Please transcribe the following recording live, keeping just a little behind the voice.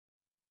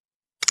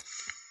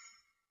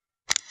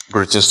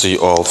Greetings to you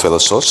all, fellow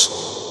souls.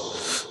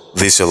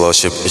 This is your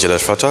Lordship,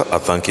 Hls Frata. I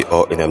thank you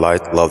all in the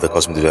light, love, the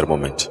cosmic very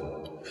moment.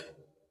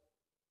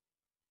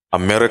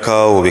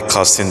 America will be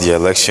casting the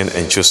election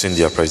and choosing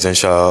their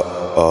presidential,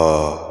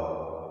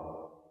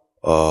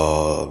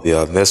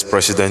 their next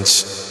president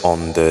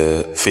on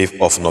the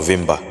 5th of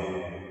November.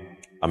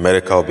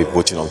 America will be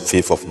voting on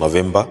 5th of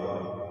November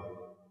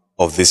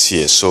of this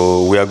year.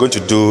 So we are going to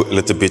do a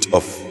little bit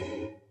of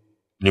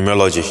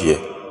numerology here.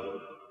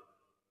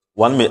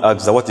 One may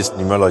ask, what is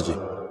numerology?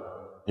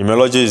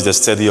 Numerology is the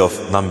study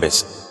of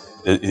numbers.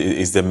 It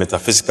is the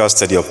metaphysical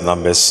study of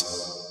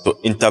numbers to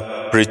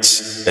interpret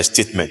a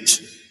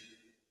statement.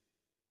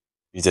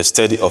 It's a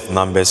study of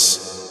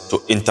numbers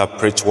to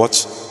interpret what?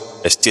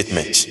 A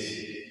statement.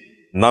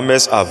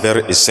 Numbers are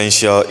very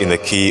essential in the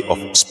key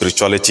of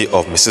spirituality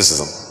of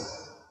mysticism.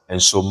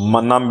 And so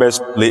numbers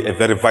play a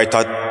very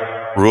vital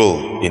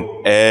role in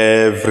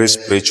every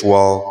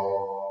spiritual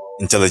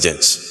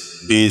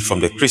intelligence, be it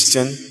from the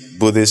Christian,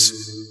 Buddhist,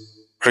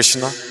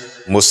 Krishna,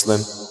 Muslim,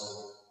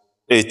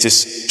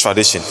 atheist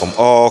tradition, from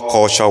all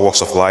cultural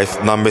walks of life.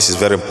 Numbers is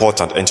very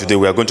important, and today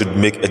we are going to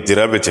make a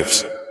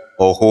derivatives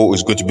of who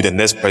is going to be the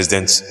next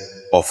president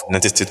of the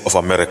United States of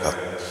America.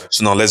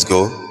 So now let's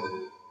go.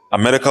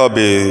 America will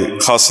be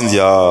casting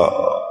their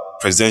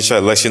presidential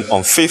election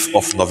on 5th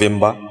of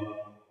November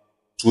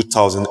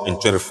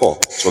 2024.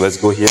 So let's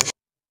go here.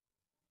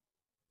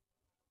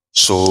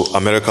 So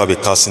America will be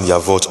casting their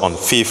vote on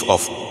 5th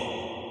of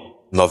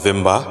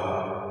November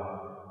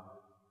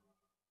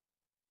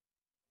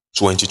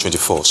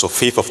 2024. So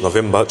 5th of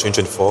November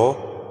 2024.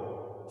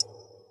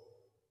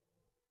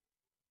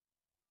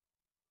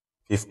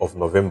 5th of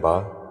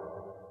November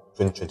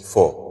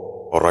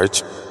 2024. All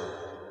right.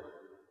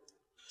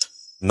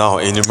 Now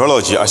in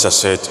numerology, as I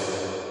said,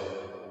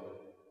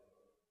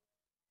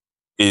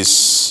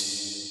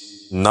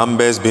 is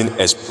numbers being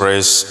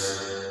expressed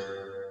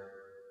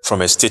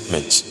from a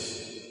statement.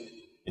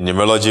 In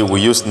numerology, we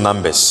use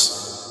numbers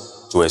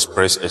to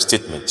express a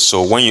statement.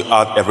 So when you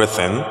add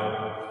everything,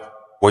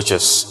 which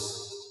is,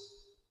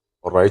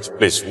 all right,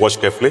 please watch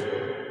carefully.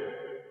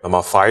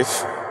 Number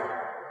 5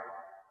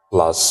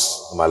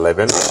 plus number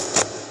 11,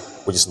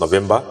 which is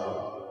November,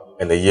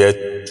 and the year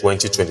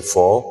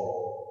 2024.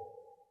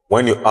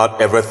 When you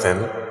add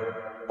everything,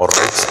 all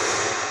right,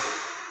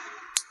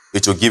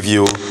 it will give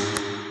you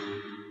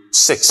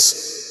 6.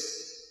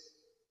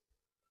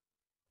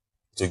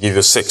 It will give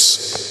you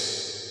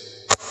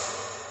 6.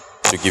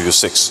 It will give you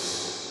 6.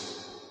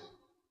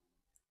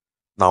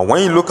 Now,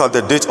 when you look at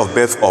the date of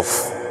birth of,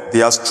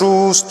 there are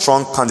two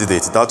strong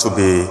candidates that will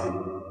be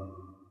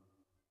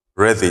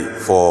ready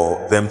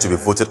for them to be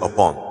voted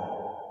upon.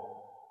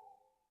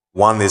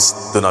 One is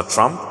Donald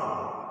Trump.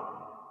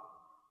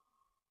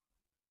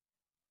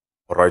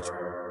 All right.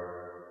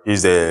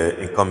 He's the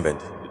incumbent.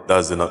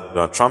 That's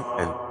Donald Trump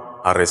and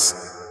Hls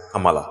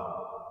Kamala.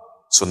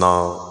 So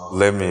now,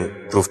 let me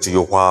prove to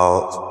you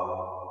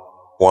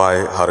why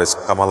Hls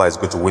Kamala is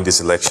going to win this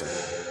election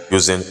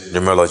using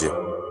numerology.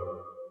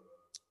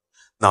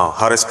 Now,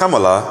 Hls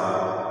Kamala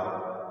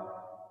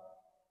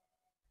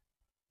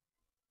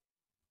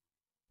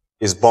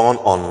is born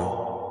on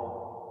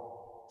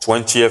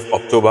 20th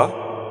October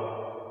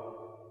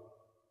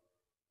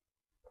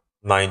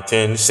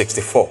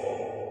 1964.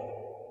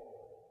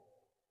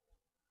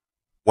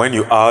 When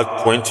you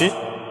add 20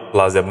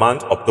 plus the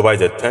month, October is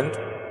the 10th,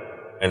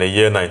 and the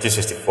year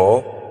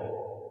 1964,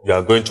 you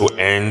are going to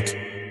end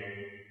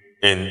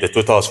in the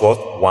total is what?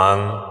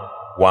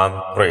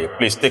 113.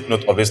 Please take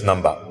note of this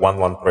number,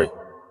 113.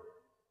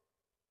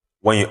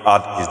 When you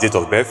add his date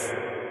of birth,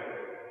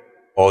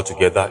 all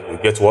together, you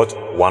get what?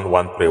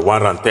 113.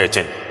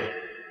 113.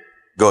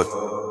 Good.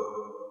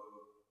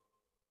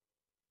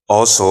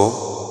 Also,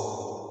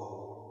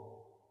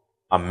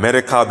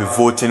 America will be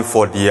voting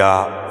for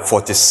their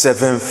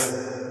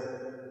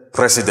 47th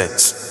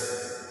president.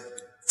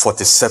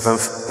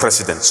 47th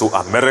president. So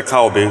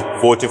America will be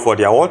voting for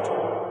their what?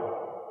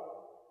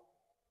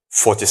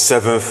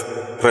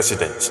 47th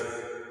president.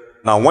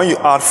 Now when you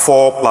add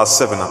 4 plus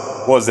 7,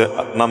 what's the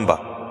number?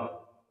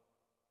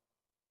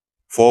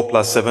 4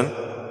 plus 7,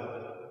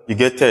 you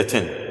get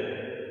 13.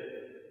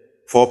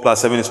 4 plus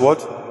 7 is what?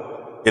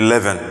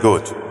 11.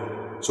 Good.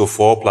 So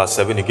 4 plus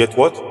 7, you get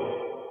what?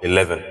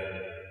 11.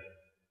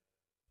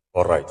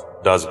 All right.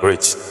 That's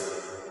great.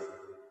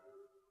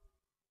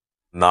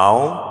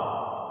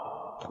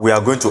 Now, we are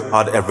going to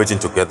add everything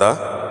together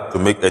to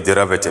make a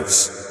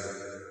derivatives.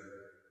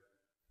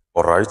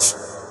 All right.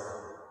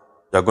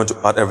 We are going to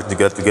add everything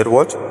together to get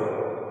what?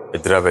 A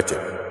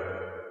derivative.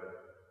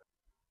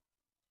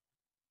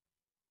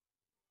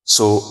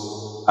 So,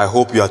 I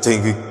hope you are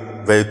taking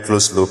a very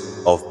close look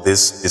of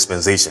this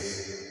dispensation.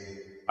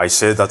 I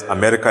said that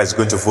America is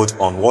going to vote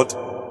on what?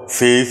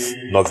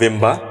 5th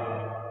November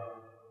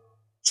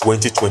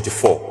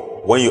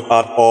 2024. When you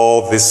add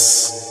all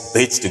these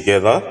dates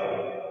together,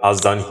 as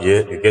done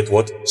here, you get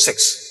what?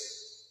 6.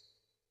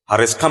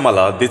 Hls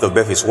Kamala, date of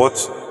birth is what?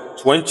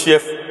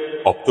 20th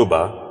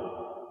October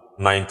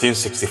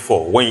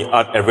 1964. When you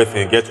add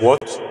everything, you get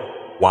what?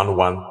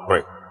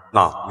 113.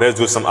 Now, let's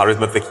do some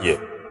arithmetic here.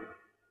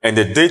 And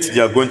the date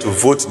they are going to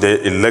vote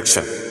the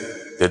election,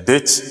 the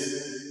date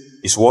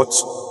is what?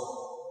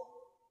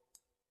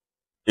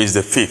 Is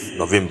the 5th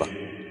November.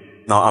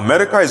 Now,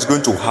 America is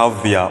going to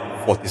have their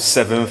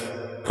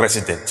 47th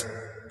president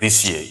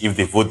this year if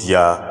they vote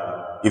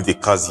if they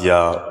cast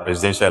their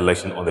presidential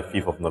election on the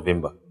 5th of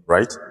November,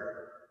 right?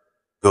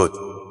 Good.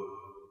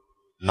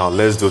 Now,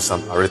 let's do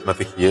some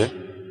arithmetic here.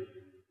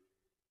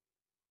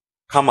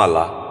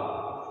 Kamala,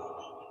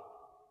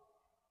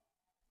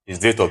 his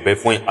date of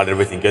birth, when you add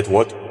everything, get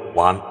what?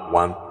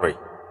 113.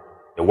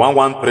 The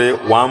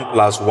 113, 1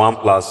 plus 1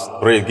 plus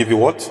 3 will give you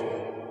what?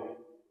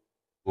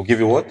 Will give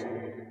you what?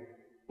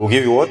 Will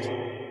give you what?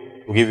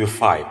 Will give you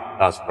 5.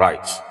 That's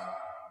right.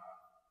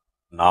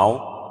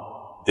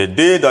 Now, the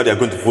day that they are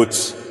going to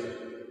vote,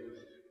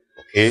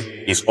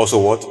 okay, is also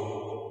what?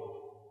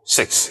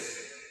 6.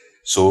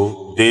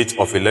 So, date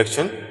of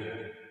election,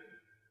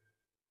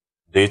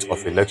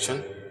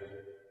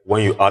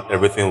 when you add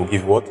everything, will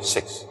give you what?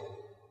 6.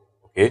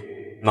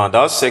 Okay. Now,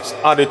 that 6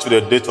 added to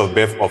the date of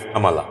birth of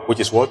Kamala, which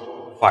is what?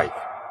 5.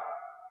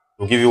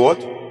 Will give you what?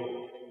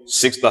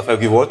 6 plus 5 will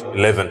give you what?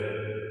 11.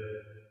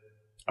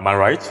 Am I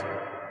right?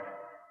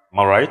 Am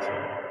I right?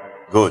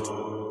 Good.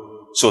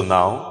 So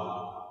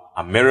now,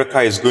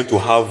 America is going to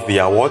have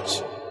their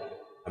what?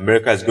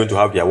 America is going to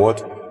have their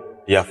what?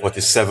 Their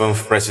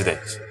 47th president.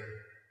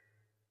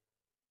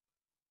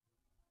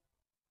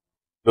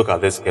 Look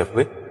at this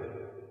carefully.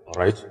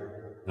 Alright.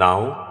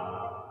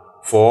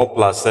 Now, 4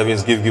 plus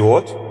 7 gives you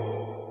what?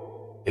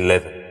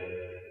 11.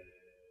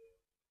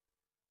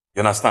 You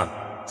understand?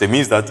 So it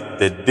means that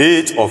the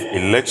date of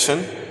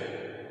election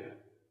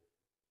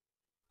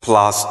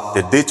plus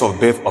the date of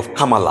birth of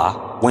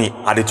Kamala, when you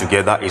add it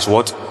together, is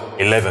what?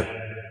 11.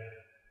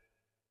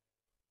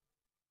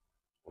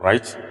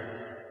 Right?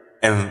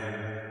 And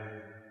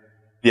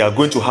they are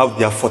going to have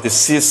their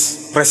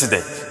 46th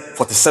president,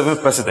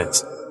 47th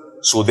president.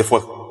 So the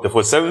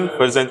 47th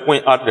president,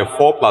 when you add the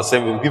 4 plus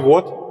 7, will give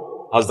what?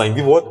 As then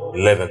give what?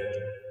 11.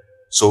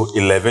 So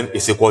 11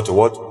 is equal to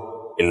what?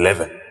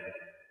 11.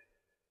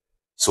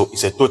 So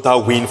it's a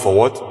total win for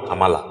what?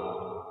 Kamala.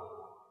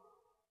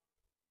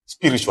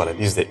 Spiritually,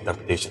 this is the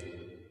interpretation.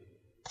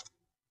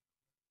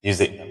 This is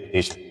the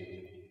interpretation.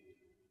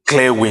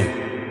 Clear win.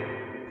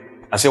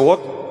 I say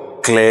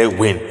what? Clear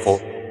win for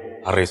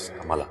Hls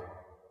Kamala.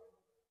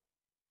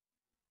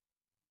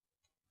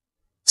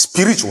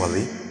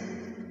 Spiritually,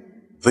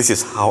 this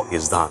is how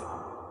it's done.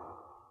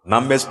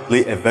 Numbers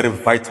play a very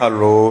vital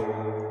role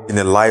in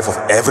the life of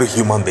every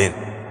human being.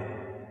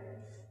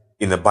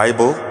 In the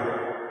Bible,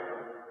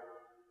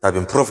 it has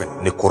been proven,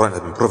 in the Quran it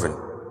has been proven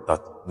that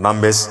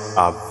numbers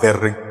are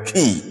very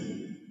key.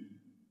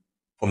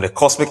 From the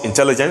cosmic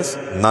intelligence,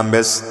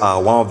 numbers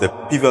are one of the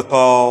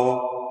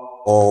pivotal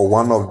or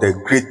one of the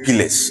great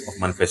pillars of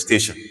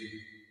manifestation.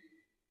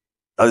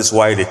 That is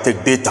why they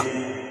take data.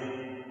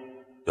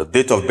 Your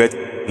date of birth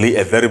play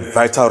a very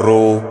vital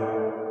role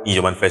in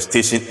your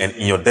manifestation and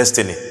in your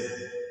destiny.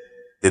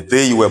 The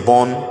day you were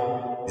born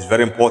is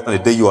very important.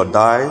 The day you are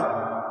die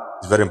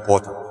is very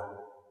important.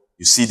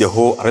 You see the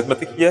whole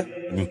arithmetic here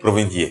has been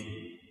proven here.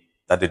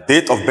 That the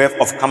date of birth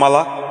of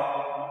Kamala,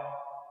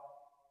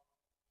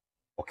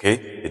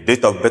 okay, the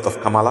date of birth of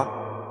Kamala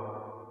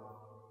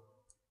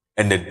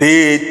and the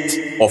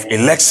date of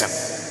election,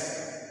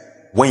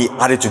 when you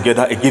add it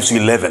together, it gives you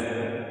 11.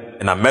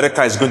 And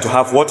America is going to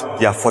have what?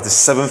 Their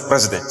 47th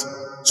president.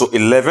 So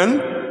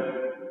 11,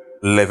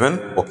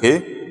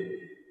 okay,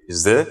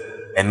 is there.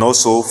 And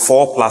also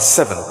 4 plus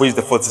 7, which is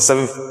the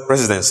 47th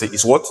presidency,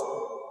 is what?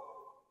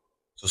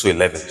 So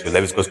 11. So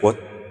 11 is what?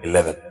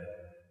 11.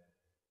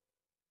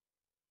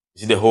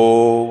 You see the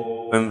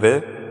whole thing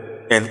there?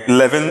 And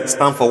 11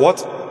 stands for what?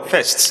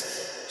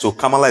 First. So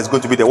Kamala is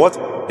going to be the what?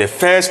 The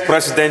first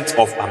president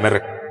of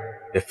America.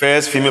 The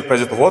first female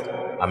president of what?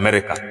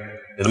 America.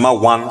 The number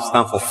 1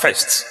 stands for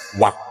first.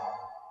 1.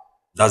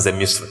 That's the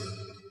mystery.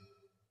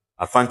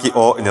 I thank you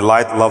all in the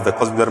light, love, the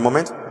cosmic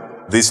moment.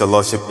 This is your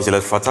Lordship,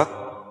 Hls Frata.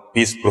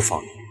 Peace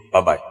profound.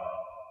 Bye-bye.